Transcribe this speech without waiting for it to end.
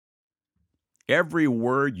Every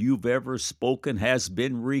word you've ever spoken has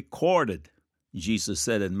been recorded. Jesus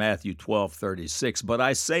said in Matthew 12:36, "But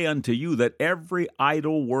I say unto you that every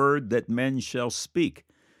idle word that men shall speak,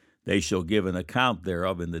 they shall give an account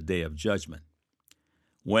thereof in the day of judgment."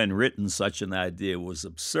 When written, such an idea was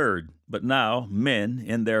absurd, but now men,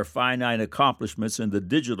 in their finite accomplishments in the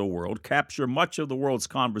digital world, capture much of the world's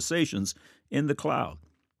conversations in the cloud.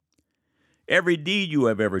 Every deed you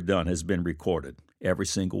have ever done has been recorded, every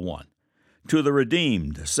single one. To the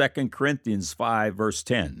redeemed, 2 Corinthians 5, verse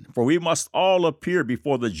 10, "For we must all appear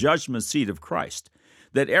before the judgment seat of Christ,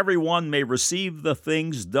 that every one may receive the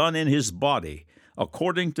things done in his body,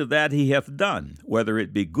 according to that he hath done, whether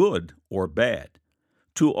it be good or bad.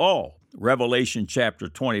 To all," Revelation chapter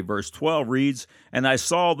 20, verse 12 reads, "And I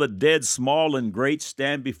saw the dead, small and great,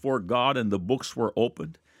 stand before God, and the books were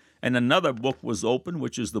opened. And another book was opened,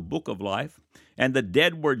 which is the book of life. And the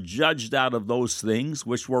dead were judged out of those things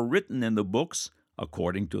which were written in the books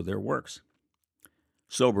according to their works."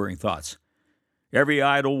 Sobering thoughts. Every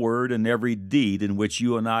idle word and every deed in which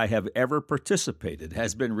you and I have ever participated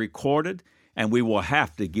has been recorded, and we will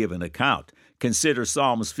have to give an account. Consider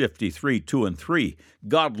Psalms 53, 2 and 3.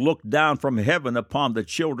 "God looked down from heaven upon the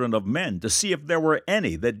children of men to see if there were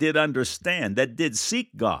any that did understand, that did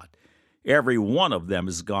seek God. Every one of them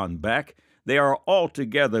is gone back. They are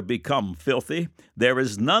altogether become filthy. There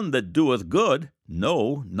is none that doeth good,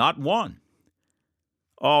 no, not one."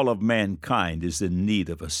 All of mankind is in need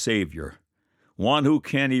of a Savior, one who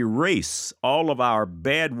can erase all of our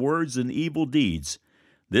bad words and evil deeds.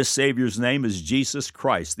 This Savior's name is Jesus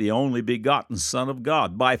Christ, the only begotten Son of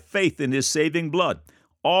God. By faith in his saving blood,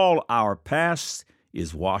 all our past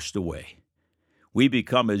is washed away. We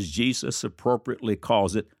become, as Jesus appropriately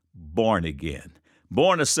calls it, born again,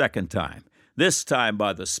 born a second time, this time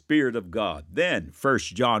by the Spirit of God. Then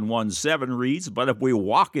 1 John 1:7 reads, "But if we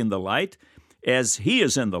walk in the light, as he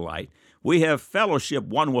is in the light, we have fellowship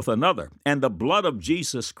one with another, and the blood of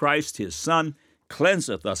Jesus Christ, his Son,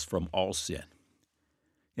 cleanseth us from all sin."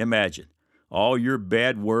 Imagine all your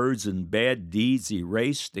bad words and bad deeds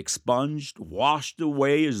erased, expunged, washed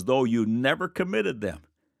away as though you never committed them.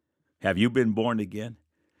 Have you been born again?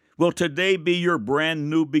 Will today be your brand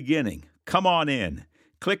new beginning? Come on in.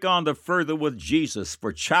 Click on the Further with Jesus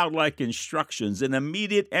for childlike instructions and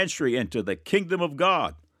immediate entry into the kingdom of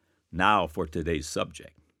God. Now for today's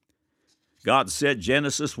subject. God said,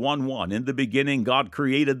 Genesis 1:1, "In the beginning God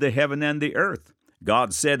created the heaven and the earth."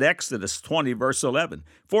 God said, Exodus 20, verse 11,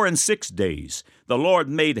 "For in 6 days the Lord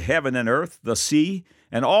made heaven and earth, the sea,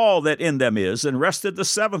 and all that in them is, and rested the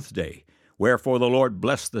seventh day. Wherefore the Lord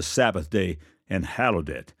blessed the Sabbath day and hallowed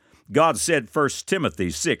it." God said, 1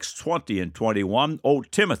 Timothy 6, 20 and 21, "O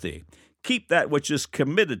Timothy, keep that which is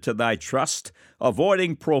committed to thy trust,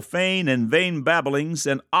 avoiding profane and vain babblings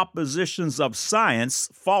and oppositions of science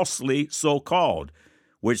falsely so called,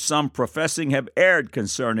 which some professing have erred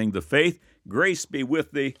concerning the faith. Grace be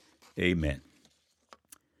with thee. Amen."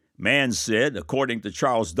 Man said, according to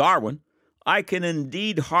Charles Darwin, "I can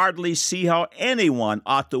indeed hardly see how anyone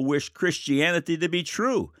ought to wish Christianity to be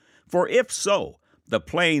true, for if so, the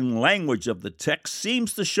plain language of the text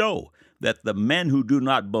seems to show that the men who do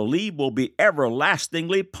not believe will be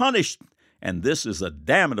everlastingly punished, and this is a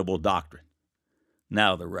damnable doctrine."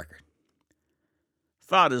 Now the record.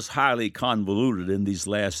 Thought is highly convoluted in these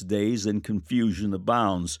last days, and confusion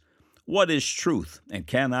abounds. What is truth, and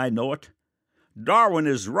can I know it? Darwin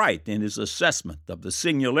is right in his assessment of the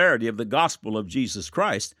singularity of the gospel of Jesus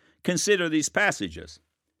Christ. Consider these passages.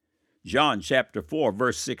 John chapter 4,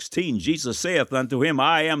 verse 16, "Jesus saith unto him,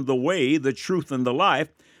 I am the way, the truth, and the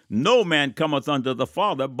life. No man cometh unto the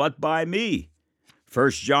Father but by me."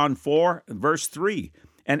 1 John 4, verse 3,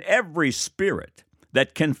 "And every spirit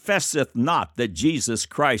that confesseth not that Jesus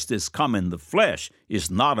Christ is come in the flesh is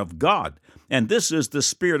not of God. And this is the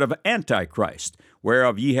spirit of Antichrist,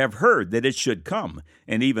 whereof ye have heard that it should come,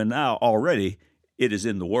 and even now already it is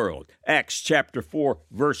in the world." Acts chapter 4,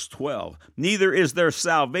 verse 12, "Neither is there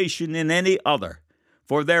salvation in any other,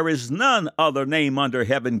 for there is none other name under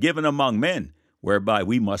heaven given among men, whereby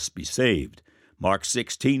we must be saved." Mark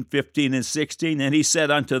 16, 15 and 16, "And he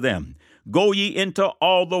said unto them, Go ye into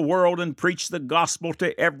all the world and preach the gospel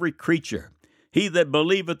to every creature. He that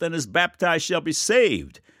believeth and is baptized shall be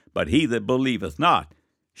saved, but he that believeth not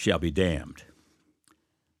shall be damned."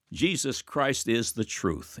 Jesus Christ is the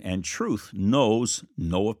truth, and truth knows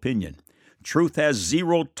no opinion. Truth has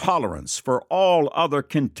zero tolerance for all other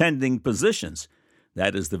contending positions.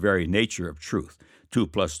 That is the very nature of truth. 2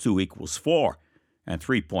 plus 2 equals 4, and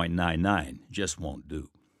 3.99 just won't do.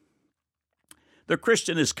 The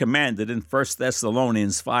Christian is commanded in 1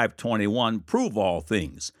 Thessalonians 5:21, "Prove all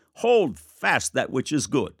things, hold fast that which is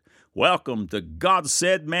good. Welcome to God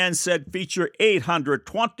Said, Man Said feature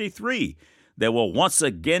 823 that will once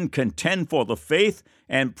again contend for the faith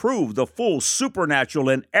and prove the full supernatural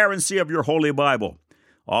inerrancy of your Holy Bible.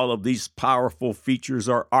 All of these powerful features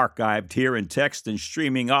are archived here in text and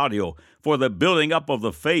streaming audio for the building up of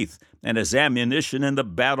the faith and as ammunition in the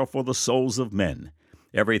battle for the souls of men.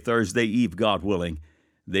 Every Thursday Eve, God willing,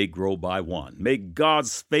 they grow by one. May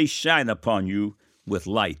God's face shine upon you with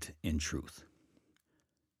light and truth.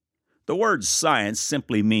 The word science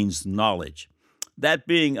simply means knowledge. That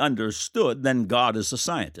being understood, then God is a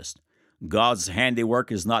scientist. God's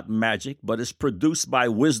handiwork is not magic, but is produced by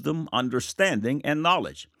wisdom, understanding, and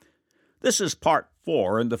knowledge. This is part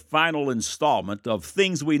 4 in the final installment of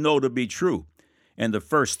Things We Know to Be True. In the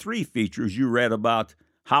first 3 features, you read about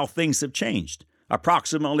how things have changed.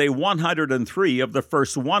 Approximately 103 of the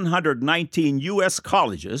first 119 U.S.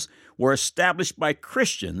 colleges were established by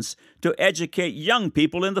Christians to educate young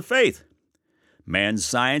people in the faith. Man's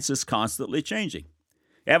science is constantly changing.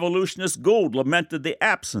 Evolutionist Gould lamented the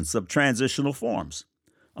absence of transitional forms,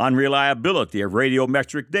 unreliability of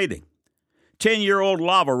radiometric dating. 10-year-old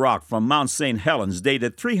lava rock from Mount St. Helens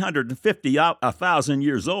dated 350,000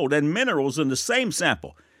 years old, and minerals in the same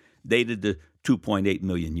sample dated to 2.8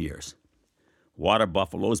 million years. Water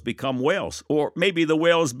buffaloes become whales, or maybe the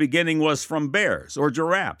whale's beginning was from bears or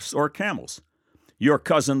giraffes or camels. Your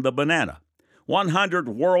cousin the banana. 100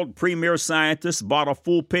 world premier scientists bought a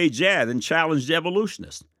full-page ad and challenged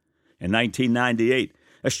evolutionists. In 1998,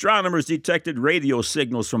 astronomers detected radio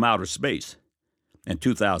signals from outer space. In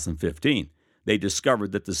 2015, they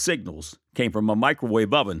discovered that the signals came from a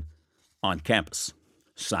microwave oven on campus.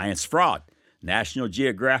 Science fraud. National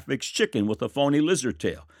Geographic's chicken with a phony lizard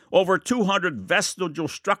tail. Over 200 vestigial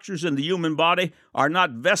structures in the human body are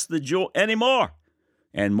not vestigial anymore.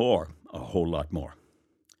 And more, a whole lot more.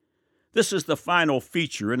 This is the final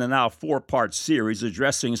feature in a now 4-part series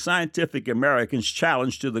addressing Scientific American's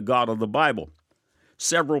challenge to the God of the Bible.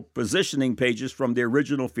 Several positioning pages from the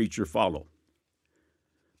original feature follow.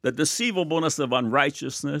 The deceivableness of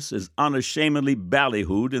unrighteousness is unashamedly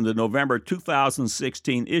ballyhooed in the November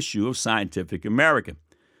 2016 issue of Scientific American.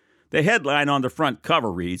 The headline on the front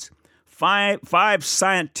cover reads, Five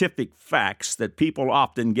scientific facts that people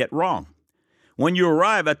often get wrong. When you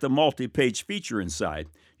arrive at the multi-page feature inside,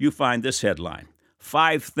 you find this headline,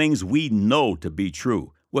 5 things we know to be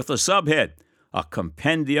true, with a subhead, a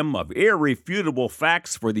compendium of irrefutable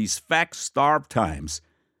facts for these fact-starved times.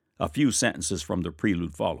 A few sentences from the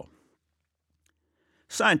prelude follow.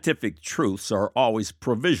 Scientific truths are always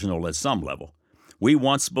provisional at some level. We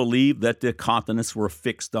once believed that the continents were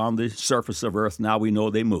fixed on the surface of Earth. Now we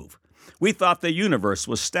know they move. We thought the universe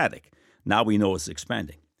was static. Now we know it's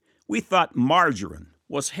expanding. We thought margarine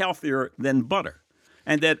was healthier than butter,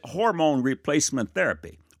 and that hormone replacement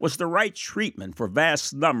therapy was the right treatment for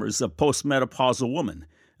vast numbers of postmenopausal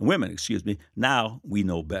women. Now we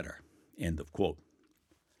know better. End of quote.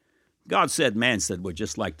 God Said, Man Said would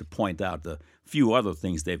just like to point out a few other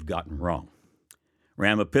things they've gotten wrong.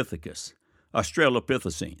 Ramapithecus,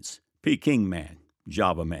 Australopithecines, Peking man,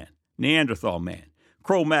 Java man, Neanderthal man,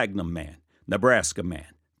 Cro-Magnon man, Nebraska man,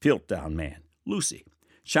 Piltdown man, Lucy,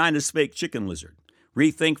 China's fake chicken lizard,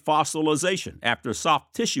 rethink fossilization after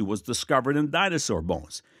soft tissue was discovered in dinosaur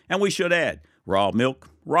bones. And we should add raw milk,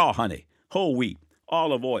 raw honey, whole wheat,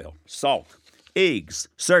 olive oil, salt, eggs,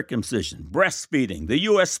 circumcision, breastfeeding, the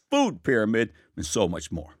U.S. food pyramid, and so much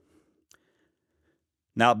more.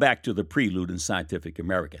 Now back to the prelude in Scientific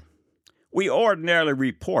American. We ordinarily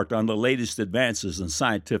report on the latest advances in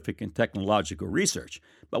scientific and technological research,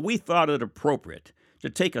 but we thought it appropriate to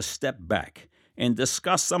take a step back and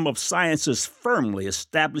discuss some of science's firmly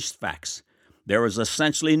established facts. There is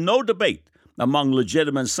essentially no debate among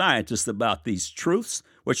legitimate scientists about these truths,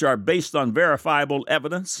 which are based on verifiable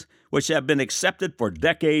evidence, which have been accepted for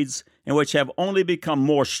decades, and which have only become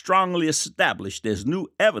more strongly established as new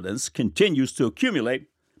evidence continues to accumulate.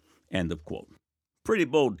 End of quote. Pretty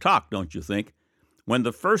bold talk, don't you think? When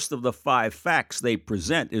the first of the 5 facts they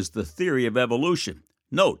present is the theory of evolution.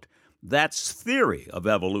 Note, that's theory of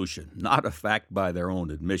evolution, not a fact by their own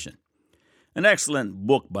admission. An excellent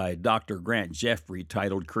book by Dr. Grant Jeffrey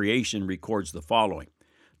titled Creation records the following.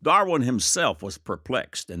 Darwin himself was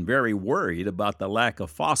perplexed and very worried about the lack of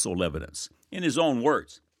fossil evidence. In his own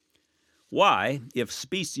words, why, if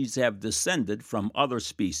species have descended from other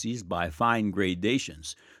species by fine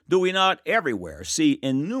gradations, do we not everywhere see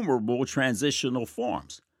innumerable transitional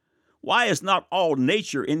forms? Why is not all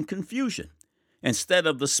nature in confusion, instead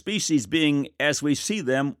of the species being, as we see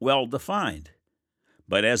them, well defined?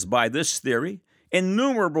 But as by this theory,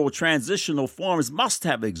 innumerable transitional forms must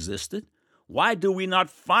have existed, why do we not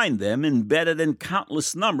find them embedded in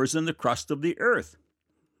countless numbers in the crust of the earth?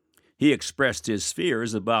 He expressed his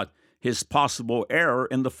fears about his possible error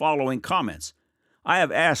in the following comments. I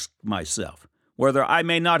have asked myself whether I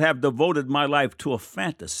may not have devoted my life to a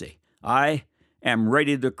fantasy. I am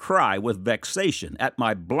ready to cry with vexation at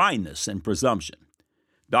my blindness and presumption.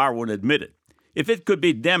 Darwin admitted, if it could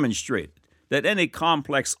be demonstrated that any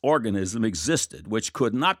complex organism existed which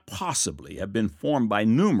could not possibly have been formed by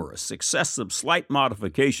numerous successive slight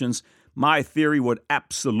modifications, my theory would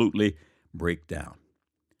absolutely break down.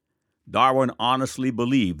 Darwin honestly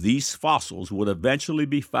believed these fossils would eventually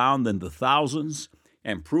be found in the thousands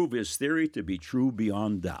and prove his theory to be true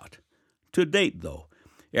beyond doubt. To date, though,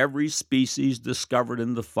 every species discovered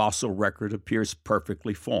in the fossil record appears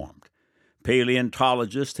perfectly formed.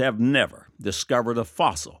 Paleontologists have never discovered a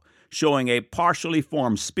fossil showing a partially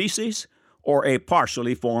formed species or a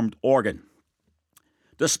partially formed organ.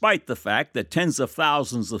 Despite the fact that tens of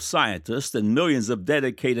thousands of scientists and millions of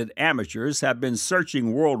dedicated amateurs have been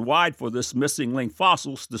searching worldwide for this missing link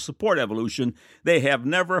fossils to support evolution, they have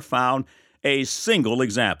never found a single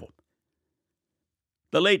example.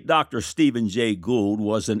 The late Dr. Stephen Jay Gould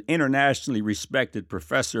was an internationally respected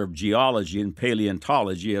professor of geology and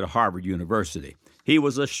paleontology at Harvard University. He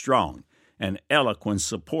was a strong and eloquent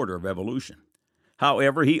supporter of evolution.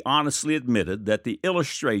 However, he honestly admitted that the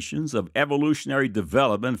illustrations of evolutionary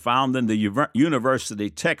development found in the university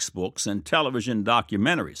textbooks and television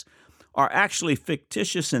documentaries are actually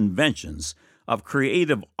fictitious inventions of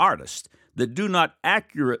creative artists that do not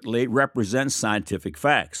accurately represent scientific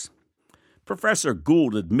facts. Professor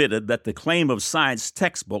Gould admitted that the claim of science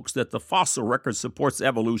textbooks that the fossil record supports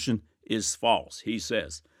evolution is false. He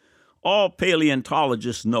says, all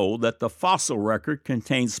paleontologists know that the fossil record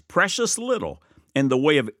contains precious little in the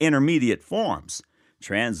way of intermediate forms.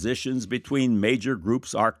 Transitions between major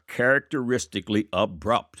groups are characteristically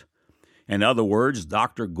abrupt. In other words,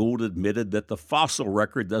 Dr. Gould admitted that the fossil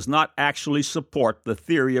record does not actually support the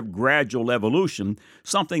theory of gradual evolution,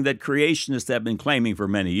 something that creationists have been claiming for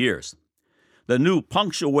many years. The new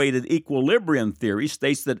punctuated equilibrium theory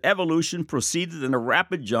states that evolution proceeded in a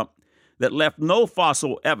rapid jump that left no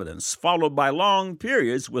fossil evidence, followed by long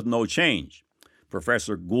periods with no change.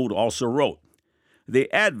 Professor Gould also wrote, the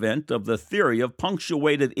advent of the theory of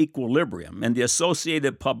punctuated equilibrium and the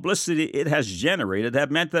associated publicity it has generated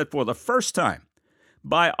have meant that for the first time,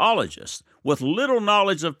 biologists with little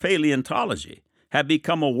knowledge of paleontology have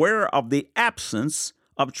become aware of the absence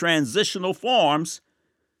of transitional forms.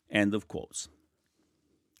 End of quotes.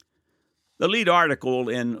 The lead article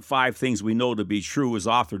in 5 Things We Know to Be True is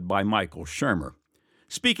authored by Michael Shermer.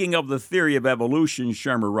 Speaking of the theory of evolution,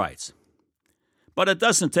 Shermer writes, but it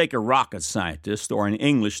doesn't take a rocket scientist or an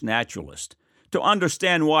English naturalist to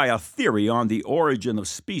understand why a theory on the origin of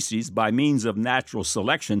species by means of natural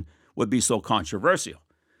selection would be so controversial.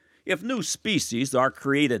 If new species are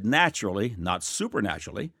created naturally, not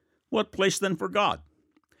supernaturally, what place then for God?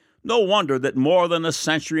 No wonder that more than a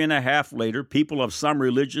century and a half later, people of some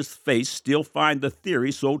religious faith still find the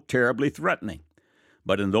theory so terribly threatening.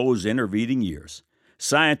 But in those intervening years,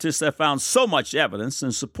 scientists have found so much evidence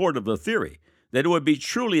in support of the theory that it would be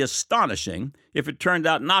truly astonishing if it turned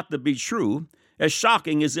out not to be true, as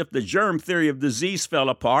shocking as if the germ theory of disease fell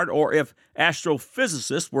apart or if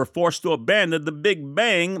astrophysicists were forced to abandon the Big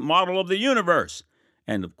Bang model of the universe.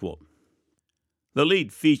 End of quote. The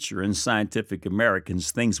lead feature in Scientific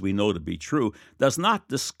American's Things We Know to Be True does not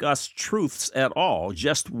discuss truths at all,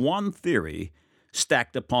 just one theory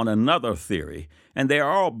stacked upon another theory, and they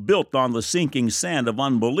are all built on the sinking sand of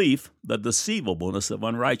unbelief, the deceivableness of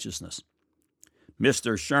unrighteousness.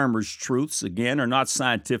 Mr. Shermer's truths, again, are not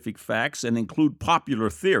scientific facts and include popular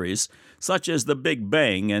theories such as the Big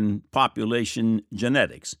Bang and population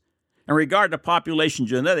genetics. In regard to population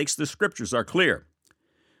genetics, the scriptures are clear.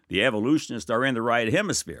 The evolutionists are in the right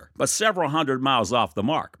hemisphere, but several hundred miles off the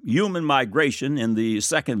mark. Human migration in the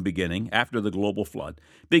second beginning, after the global flood,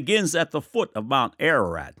 begins at the foot of Mount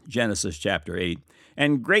Ararat, Genesis chapter 8,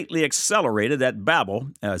 and greatly accelerated at Babel,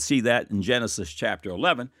 see that in Genesis chapter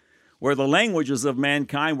 11, where the languages of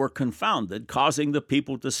mankind were confounded, causing the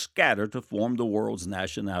people to scatter to form the world's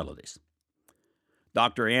nationalities.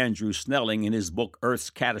 Dr. Andrew Snelling, in his book Earth's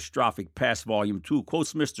Catastrophic Past, Volume 2,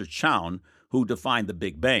 quotes Mr. Chown, who defined the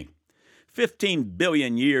Big Bang. 15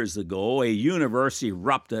 billion years ago, a universe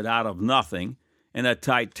erupted out of nothing in a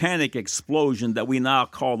titanic explosion that we now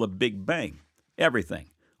call the Big Bang. Everything,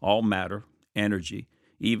 all matter, energy,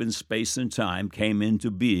 even space and time, came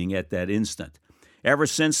into being at that instant. Ever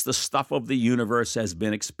since, the stuff of the universe has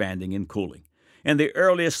been expanding and cooling. In the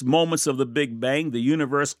earliest moments of the Big Bang, the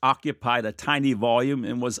universe occupied a tiny volume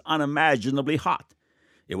and was unimaginably hot.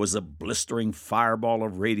 It was a blistering fireball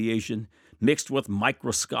of radiation mixed with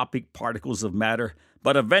microscopic particles of matter,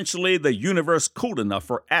 but eventually the universe cooled enough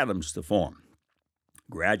for atoms to form.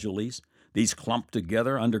 Gradually, these clumped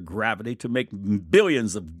together under gravity to make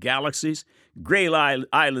billions of galaxies, gray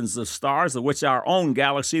islands of stars, of which our own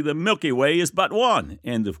galaxy, the Milky Way, is but one.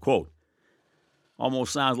 End of quote.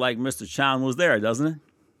 Almost sounds like Mr. Chown was there, doesn't it?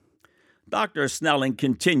 Dr. Snelling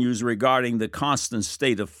continues regarding the constant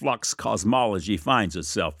state of flux cosmology finds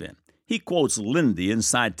itself in. He quotes Lindy in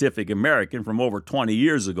Scientific American from over 20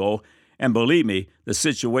 years ago, and believe me, the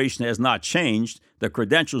situation has not changed. The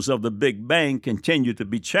credentials of the Big Bang continue to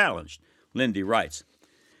be challenged. Lindy writes,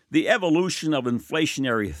 "The evolution of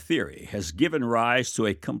inflationary theory has given rise to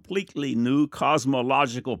a completely new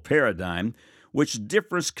cosmological paradigm which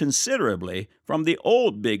differs considerably from the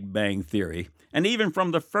old Big Bang theory and even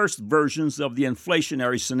from the first versions of the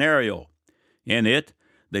inflationary scenario. In it,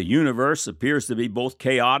 the universe appears to be both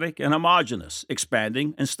chaotic and homogeneous,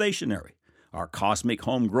 expanding and stationary. Our cosmic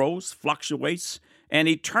home grows, fluctuates, and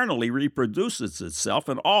eternally reproduces itself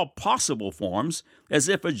in all possible forms, as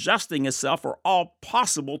if adjusting itself for all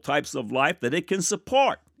possible types of life that it can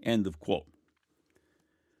support." End of quote.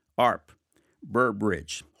 Arp,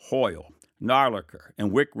 Burbridge, Hoyle, Narliker,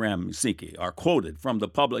 and Wickramasinghe are quoted from the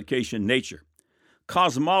publication Nature.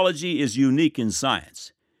 Cosmology is unique in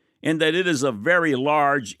science, in that it is a very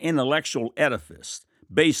large intellectual edifice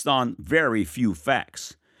based on very few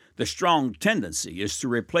facts. The strong tendency is to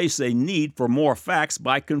replace a need for more facts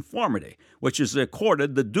by conformity, which is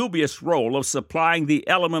accorded the dubious role of supplying the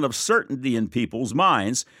element of certainty in people's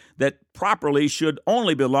minds that properly should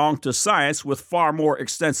only belong to science with far more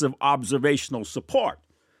extensive observational support.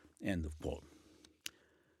 End of quote.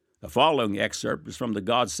 The following excerpt is from the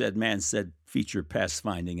God Said, Man Said feature Past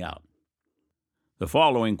Finding Out. The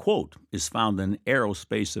following quote is found in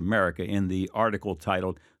Aerospace America in the article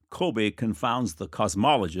titled "Kobe Confounds the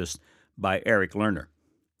Cosmologist" by Eric Lerner.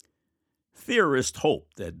 Theorists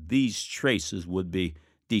hoped that these traces would be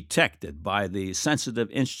detected by the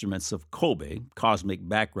sensitive instruments of COBE, Cosmic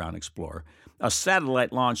Background Explorer, a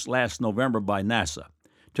satellite launched last November by NASA.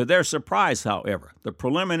 To their surprise, however, the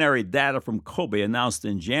preliminary data from COBE announced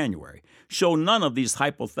in January show none of these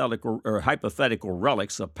hypothetical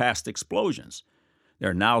relics of past explosions.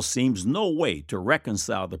 There now seems no way to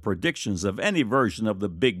reconcile the predictions of any version of the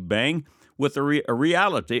Big Bang with the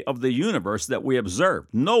reality of the universe that we observe.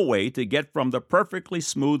 No way to get from the perfectly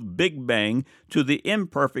smooth Big Bang to the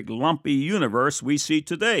imperfect, lumpy universe we see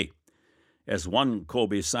today. As one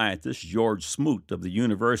COBE scientist, George Smoot of the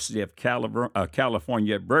University of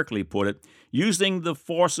California at Berkeley, put it, using the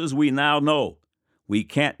forces we now know, we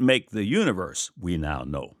can't make the universe we now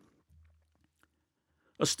know.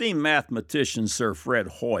 Esteemed mathematicians Sir Fred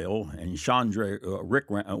Hoyle and Chandra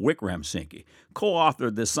Wickramasinghe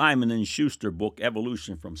co-authored the Simon & Schuster book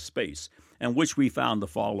Evolution from Space, in which we found the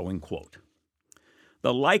following quote: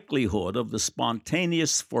 "The likelihood of the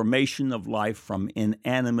spontaneous formation of life from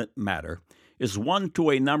inanimate matter is 1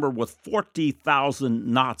 to a number with 40,000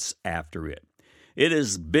 knots after it. It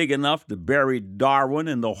is big enough to bury Darwin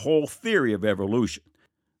and the whole theory of evolution.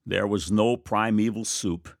 There was no primeval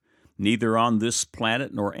soup, neither on this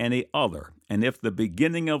planet nor any other, and if the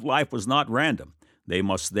beginning of life was not random, they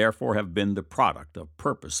must therefore have been the product of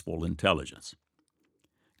purposeful intelligence."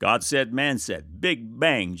 God said, man said, Big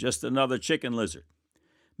Bang, just another chicken lizard.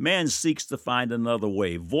 Man seeks to find another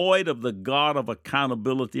way, void of the God of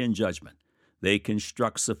accountability and judgment. They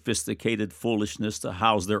construct sophisticated foolishness to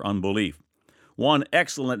house their unbelief. One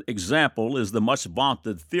excellent example is the much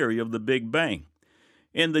vaunted theory of the Big Bang.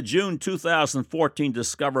 In the June 2014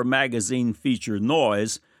 Discover magazine feature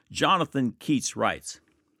Noise, Jonathan Keats writes,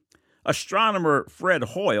 "Astronomer Fred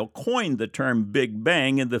Hoyle coined the term Big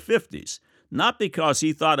Bang in the 50s, not because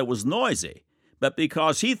he thought it was noisy, but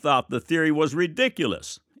because he thought the theory was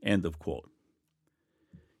ridiculous." End of quote.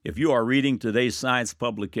 If you are reading today's science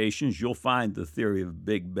publications, you'll find the theory of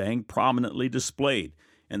Big Bang prominently displayed.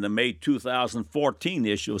 In the May 2014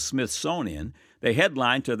 issue of Smithsonian, the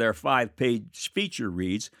headline to their 5-page feature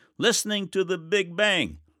reads, "Listening to the Big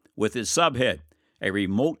Bang," with its subhead, "A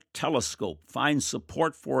remote telescope finds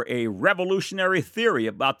support for a revolutionary theory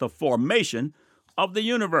about the formation of the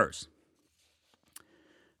universe."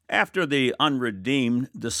 After the unredeemed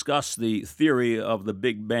discuss the theory of the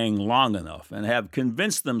Big Bang long enough and have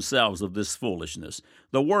convinced themselves of this foolishness,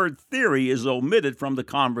 the word theory is omitted from the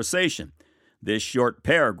conversation. This short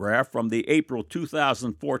paragraph from the April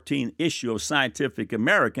 2014 issue of Scientific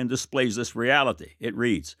American displays this reality. It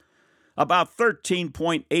reads, About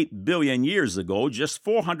 13.8 billion years ago, just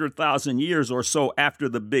 400,000 years or so after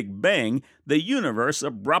the Big Bang, the universe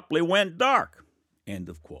abruptly went dark. End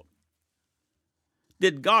of quote.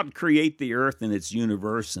 Did God create the earth and its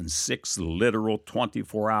universe in 6 literal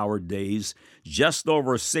 24-hour days just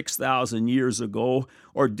over 6,000 years ago?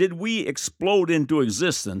 Or did we explode into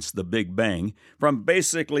existence, the Big Bang, from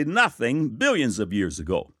basically nothing billions of years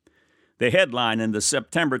ago? The headline in the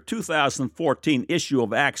September 2014 issue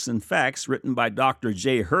of Acts and Facts, written by Dr.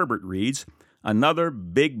 J. Herbert, reads, "Another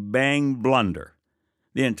Big Bang Blunder."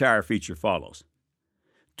 The entire feature follows.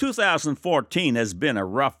 2014 has been a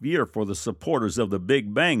rough year for the supporters of the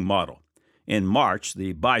Big Bang model. In March,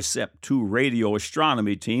 the BICEP-2 radio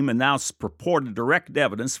astronomy team announced purported direct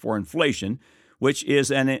evidence for inflation, which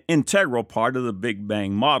is an integral part of the Big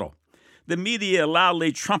Bang model. The media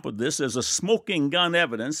loudly trumpeted this as a smoking gun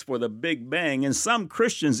evidence for the Big Bang, and some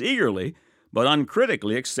Christians eagerly but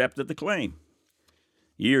uncritically accepted the claim.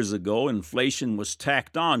 Years ago, inflation was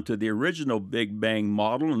tacked on to the original Big Bang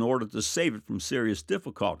model in order to save it from serious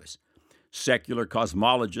difficulties. Secular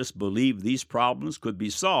cosmologists believed these problems could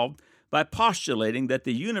be solved by postulating that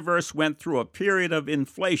the universe went through a period of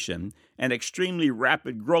inflation, an extremely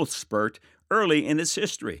rapid growth spurt, early in its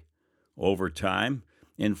history. Over time,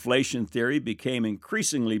 inflation theory became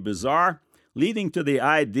increasingly bizarre, leading to the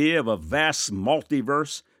idea of a vast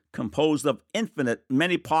multiverse composed of infinite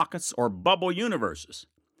many pockets or bubble universes.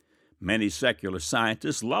 Many secular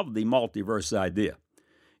scientists love the multiverse idea.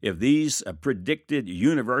 If these predicted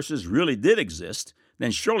universes really did exist,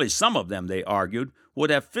 then surely some of them, they argued, would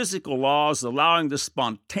have physical laws allowing the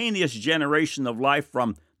spontaneous generation of life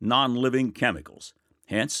from non-living chemicals.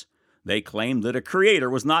 Hence, they claimed that a creator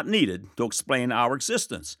was not needed to explain our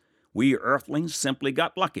existence. We earthlings simply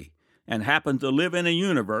got lucky and happened to live in a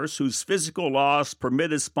universe whose physical laws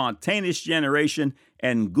permitted spontaneous generation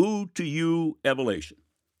and goo-to-you evolution.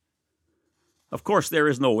 Of course, there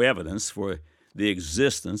is no evidence for the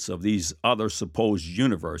existence of these other supposed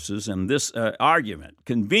universes, and this argument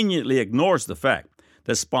conveniently ignores the fact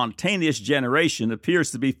that spontaneous generation appears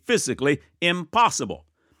to be physically impossible.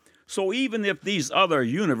 So even if these other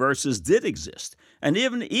universes did exist, and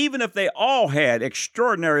even if they all had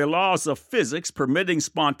extraordinary laws of physics permitting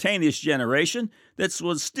spontaneous generation, that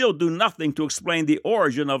would still do nothing to explain the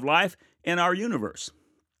origin of life in our universe.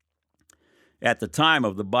 At the time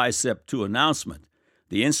of the BICEP-2 announcement,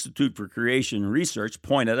 the Institute for Creation Research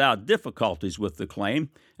pointed out difficulties with the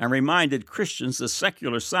claim and reminded Christians that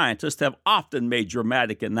secular scientists have often made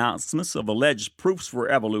dramatic announcements of alleged proofs for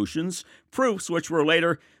evolutions, proofs which were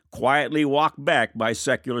later quietly walked back by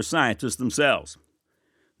secular scientists themselves.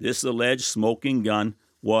 This alleged smoking gun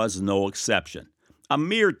was no exception. A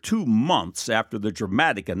mere 2 months after the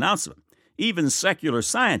dramatic announcement, even secular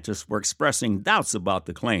scientists were expressing doubts about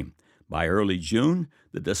the claim. By early June,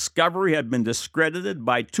 the discovery had been discredited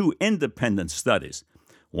by 2 independent studies.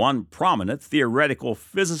 One prominent theoretical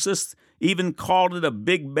physicist even called it a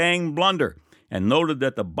Big Bang blunder and noted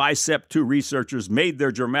that the BICEP-2 researchers made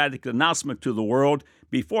their dramatic announcement to the world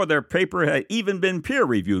before their paper had even been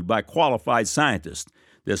peer-reviewed by qualified scientists.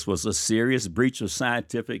 This was a serious breach of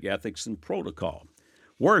scientific ethics and protocol.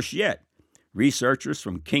 Worse yet, researchers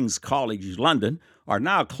from King's College London are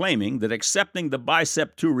now claiming that accepting the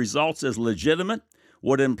BICEP-2 results as legitimate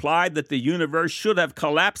would imply that the universe should have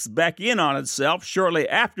collapsed back in on itself shortly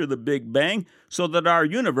after the Big Bang, so that our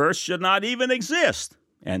universe should not even exist.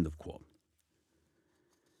 End of quote.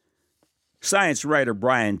 Science writer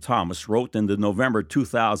Brian Thomas wrote in the November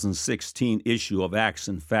 2016 issue of Acts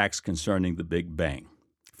and Facts concerning the Big Bang.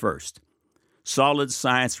 First, solid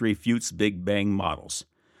science refutes Big Bang models.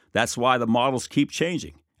 That's why the models keep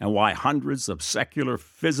changing, and why hundreds of secular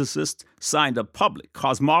physicists signed a public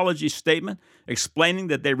cosmology statement explaining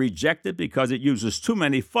that they reject it because it uses too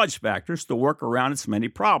many fudge factors to work around its many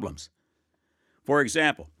problems. For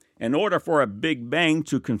example, in order for a Big Bang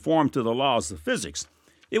to conform to the laws of physics,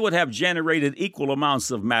 it would have generated equal amounts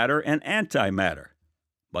of matter and antimatter.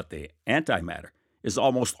 But the antimatter is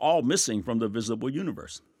almost all missing from the visible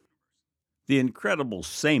universe. The incredible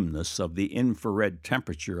sameness of the infrared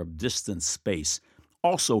temperature of distant space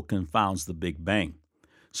also confounds the Big Bang.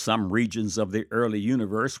 Some regions of the early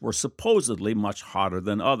universe were supposedly much hotter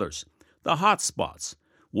than others. The hot spots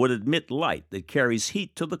would emit light that carries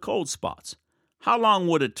heat to the cold spots. How long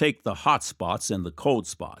would it take the hot spots and the cold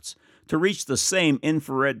spots to reach the same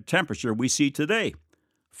infrared temperature we see today?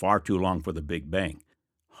 Far too long for the Big Bang.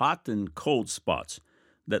 Hot and cold spots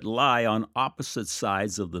that lie on opposite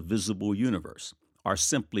sides of the visible universe are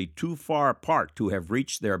simply too far apart to have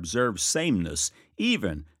reached their observed sameness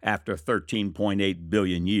even after 13.8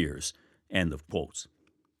 billion years. End of quotes.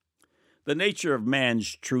 The nature of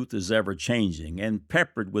man's truth is ever-changing and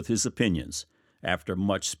peppered with his opinions. After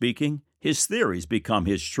much speaking, his theories become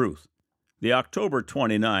his truth. The October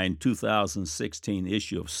 29, 2016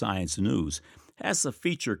 issue of Science News has a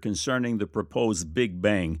feature concerning the proposed Big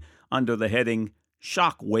Bang under the heading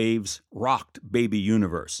Shock Waves Rocked Baby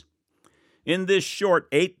Universe. In this short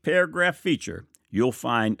 8-paragraph feature, you'll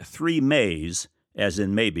find 3 mays, as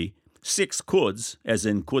in maybe, 6 coulds, as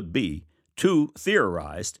in could be, 2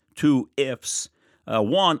 theorized, 2 ifs,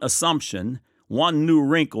 1 assumption, 1 new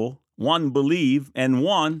wrinkle, 1 believe, and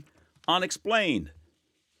 1 unexplained.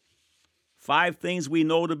 5 things we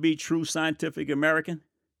know to be true, Scientific American.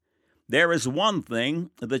 There is one thing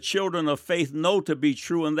the children of faith know to be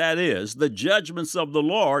true, and that is, the judgments of the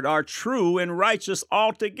Lord are true and righteous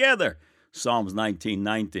altogether. Psalms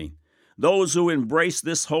 19:19. Those who embrace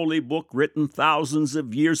this holy book written thousands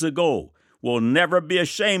of years ago will never be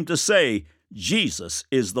ashamed to say, Jesus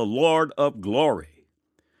is the Lord of glory.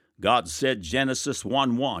 God said, Genesis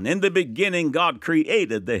 1:1, in the beginning God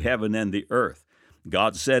created the heaven and the earth.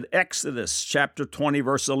 God said, Exodus chapter 20,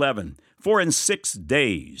 verse 11, for in 6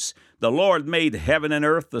 days the Lord made heaven and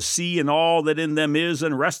earth, the sea, and all that in them is,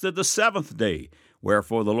 and rested the 7th day.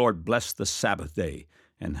 Wherefore the Lord blessed the Sabbath day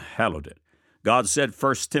and hallowed it. God said,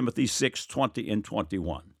 1 Timothy 6:20 and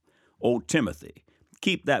 21, O Timothy,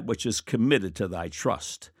 keep that which is committed to thy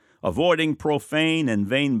trust, avoiding profane and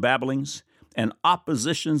vain babblings, and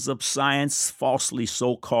oppositions of science falsely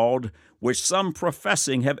so called, which some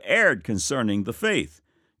professing have erred concerning the faith.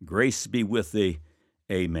 Grace be with thee.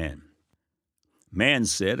 Amen. Man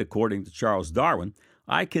said, according to Charles Darwin,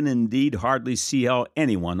 I can indeed hardly see how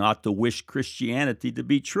anyone ought to wish Christianity to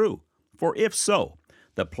be true. For if so,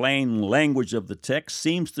 the plain language of the text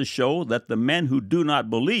seems to show that the men who do not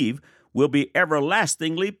believe will be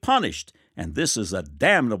everlastingly punished, and this is a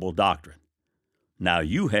damnable doctrine. Now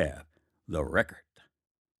you have the record.